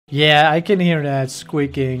Yeah, I can hear that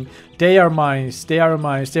squeaking. They are mice. They are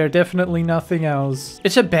mice. They are definitely nothing else.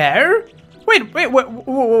 It's a bear? Wait,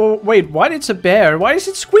 what? It's a bear. Why is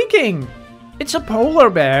it squeaking? It's a polar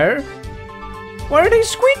bear. Why are they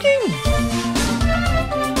squeaking?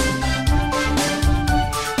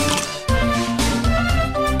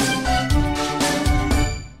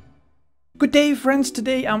 Good day, friends.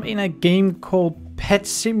 Today I'm in a game called Pet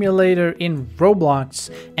Simulator in Roblox,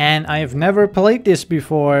 and I have never played this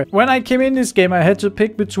before. When I came in this game, I had to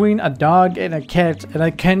pick between a dog and a cat, and I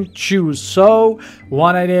can't choose. So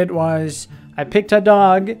what I did was I picked a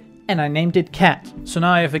dog and I named it Cat. So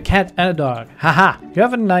now I have a cat and a dog. Haha! You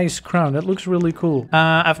have a nice crown. That looks really cool.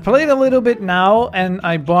 I've played a little bit now, and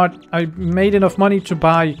I made enough money to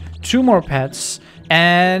buy 2 more pets.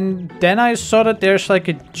 And then I saw that there's like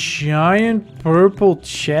a giant purple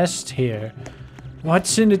chest here.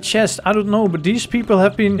 What's in the chest? I don't know, but these people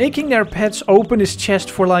have been making their pets open this chest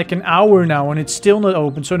for like an hour now and it's still not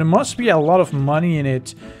open. So there must be a lot of money in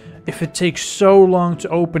it if it takes so long to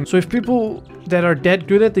open. So if people that are that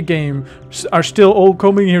good at the game are still all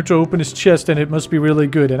coming here to open this chest, then it must be really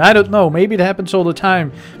good. And I don't know, maybe it happens all the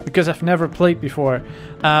time because I've never played before.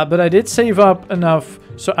 But I did save up enough.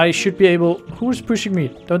 So I should be able... Who's pushing me?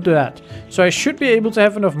 Don't do that. So I should be able to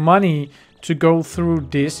have enough money to go through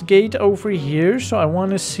this gate over here. So I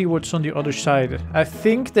want to see what's on the other side. I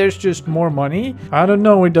think there's just more money. I don't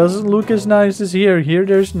know. It doesn't look as nice as here. Here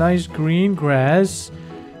there's nice green grass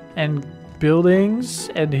and buildings.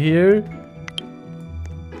 And here...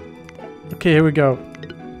 Okay, here we go.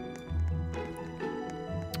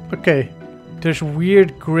 Okay. There's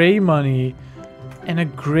weird gray money and a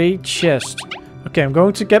gray chest. Okay, I'm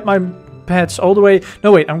going to get my pets all the way.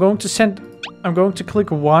 No, wait, I'm going to click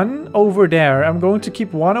 1 over there. I'm going to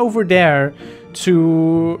keep 1 over there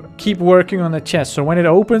to keep working on the chest. So when it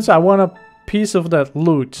opens, I want a piece of that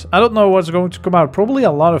loot. I don't know what's going to come out. Probably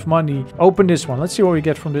a lot of money. Open this one. Let's see what we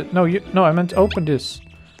get from this. No, I meant open this.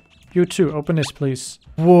 You too. Open this, please.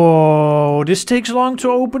 Whoa, this takes long to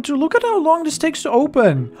open too. Look at how long this takes to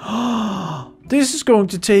open. This is going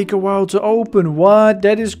to take a while to open. What?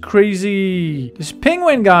 That is crazy. This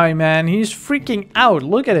penguin guy, man, he's freaking out.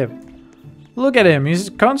 Look at him. Look at him. He's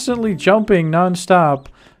constantly jumping non-stop.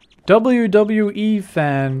 WWE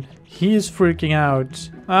fan. He is freaking out.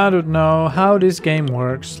 I don't know how this game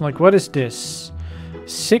works. Like, what is this?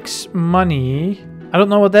 6 money. I don't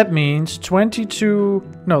know what that means. 22...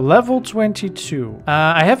 No, level 22.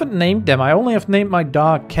 I haven't named them. I only have named my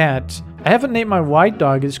dog Cat. I haven't named my white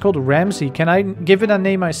dog. It's called Ramsey. Can I give it a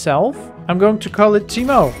name myself? I'm going to call it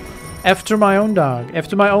Timo. After my own dog.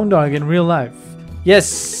 After my own dog in real life.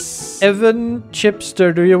 Yes. Evan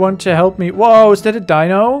Chipster, do you want to help me? Whoa, is that a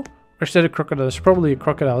dino? Or is that a crocodile? It's probably a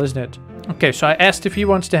crocodile, isn't it? Okay, so I asked if he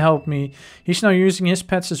wants to help me. He's now using his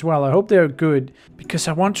pets as well. I hope they're good. Because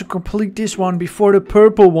I want to complete this one before the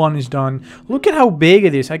purple one is done. Look at how big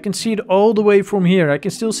it is. I can see it all the way from here. I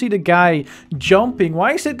can still see the guy jumping.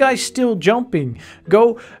 Why is that guy still jumping?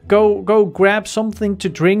 Go grab something to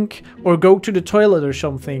drink. Or go to the toilet or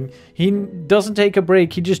something. He doesn't take a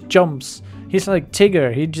break. He just jumps. He's like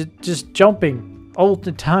Tigger. He's just jumping all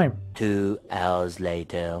the time. 2 hours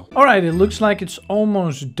later. Alright, it looks like it's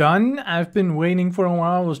almost done. I've been waiting for a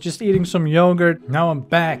while. I was just eating some yogurt. Now I'm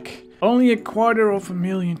back. Only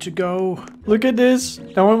 $250,000 to go. Look at this.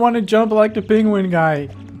 Now I want to jump like the penguin guy.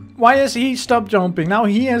 Why has he stopped jumping? Now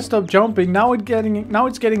he has stopped jumping. Now it's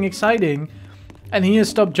getting exciting. And he has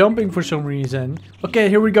stopped jumping for some reason. Okay,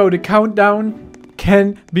 here we go. The countdown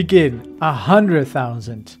can begin.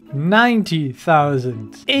 100,000,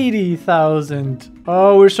 90,000, 80,000.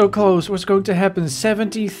 Oh, we're so close. What's going to happen?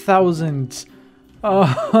 70,000.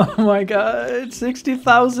 Oh my god.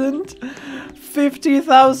 60,000,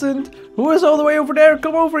 50,000. Who is all the way over there?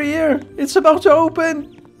 Come over here. It's about to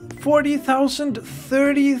open. 40,000,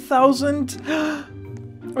 30,000.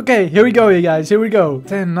 Okay, here we go, you guys. Here we go.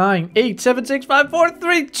 10, 9, 8, 7, 6, 5, 4,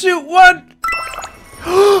 3, 2, 1.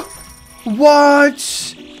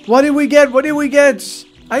 What? What did we get? What did we get?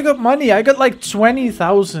 I got money. I got like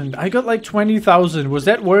 20,000. I got like 20,000. Was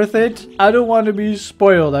that worth it? I don't want to be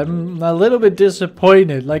spoiled. I'm a little bit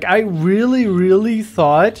disappointed. Like, I really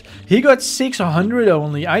thought he got 600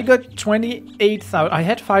 only. I got 28,000. I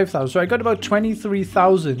had 5,000. So I got about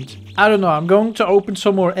 23,000. I don't know. I'm going to open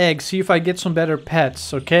some more eggs. See if I get some better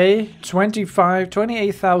pets. Okay.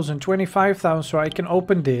 28,000, 25,000. So I can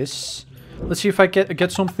open this. Let's see if I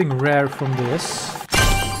get something rare from this.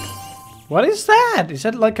 What is that? Is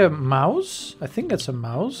that like a mouse? I think that's a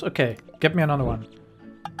mouse. Okay, get me another one.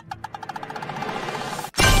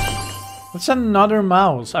 What's another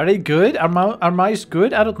mouse? Are they good? Are mice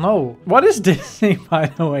good? I don't know. What is this thing, by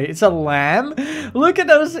the way? It's a lamb? Look at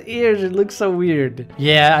those ears. It looks so weird.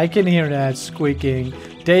 Yeah, I can hear that squeaking.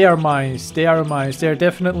 They are mice. They are mice. They're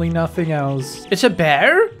definitely nothing else. It's a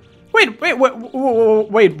bear? Wait,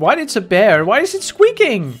 what? It's a bear. Why is it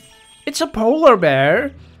squeaking? It's a polar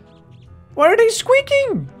bear. Why are they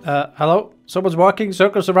squeaking? Hello? Someone's walking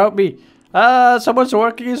circles around me. Someone's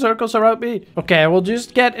walking in circles around me. Okay, we'll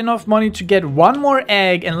just get enough money to get one more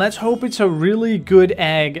egg. And let's hope it's a really good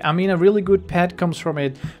egg. I mean, a really good pet comes from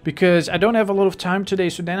it. Because I don't have a lot of time today.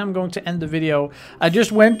 So then I'm going to end the video. I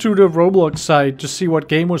just went to the Roblox site to see what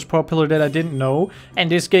game was popular that I didn't know. And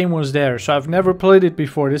this game was there. So I've never played it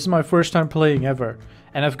before. This is my first time playing ever.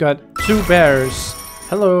 And I've got 2 bears.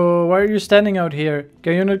 Hello, why are you standing out here?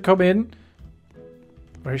 Can you not come in?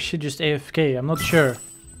 Or is she just AFK? I'm not sure.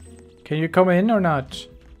 Can you come in or not?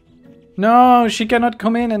 No, she cannot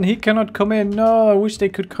come in and he cannot come in. No, I wish they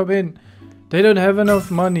could come in. They don't have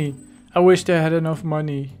enough money. I wish they had enough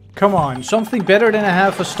money. Come on, something better than a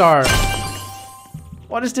half a star.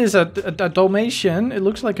 What is this? A Dalmatian? It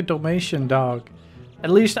looks like a Dalmatian dog. At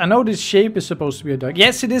least I know this shape is supposed to be a dog.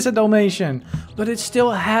 Yes, it is a Dalmatian. But it's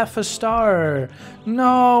still half a star.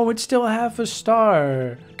 No, it's still half a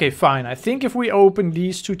star. Okay, fine. I think if we open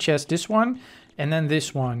these 2 chests, this one and then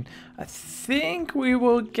this one, I think we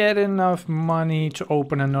will get enough money to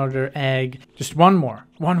open another egg. Just one more.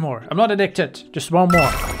 One more. I'm not addicted. Just one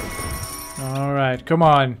more. Alright, come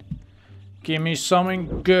on. Give me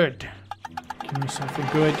something good. Give me something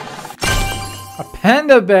good. A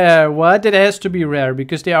panda bear. What? It has to be rare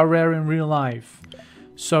because they are rare in real life.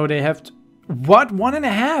 So they have to... What?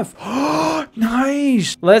 1.5? Oh,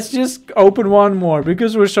 nice. Let's just open one more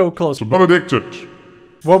because we're so close. I'm not addicted.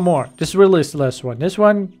 One more. This really is the last one. This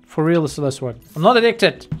one, for real, is the last one. I'm not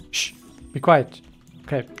addicted. Shh. Be quiet.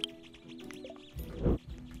 Okay.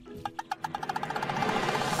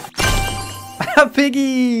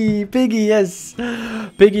 Piggy! Piggy, yes.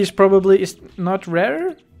 Piggy is probably... is not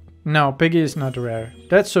rare? No, Piggy is not rare.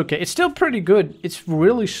 That's okay. It's still pretty good. It's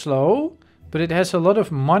really slow, but it has a lot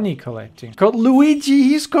of money collecting. Called Luigi.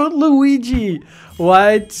 He's called Luigi.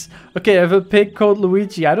 What? Okay, I have a pig called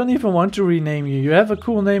Luigi. I don't even want to rename you. You have a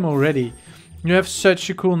cool name already. You have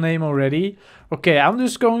such a cool name already. Okay, I'm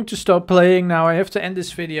just going to stop playing now. I have to end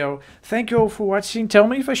this video. Thank you all for watching. Tell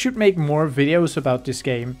me if I should make more videos about this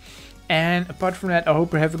game. And apart from that, I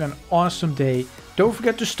hope you're having an awesome day. Don't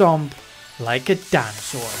forget to stomp like a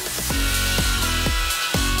dinosaur.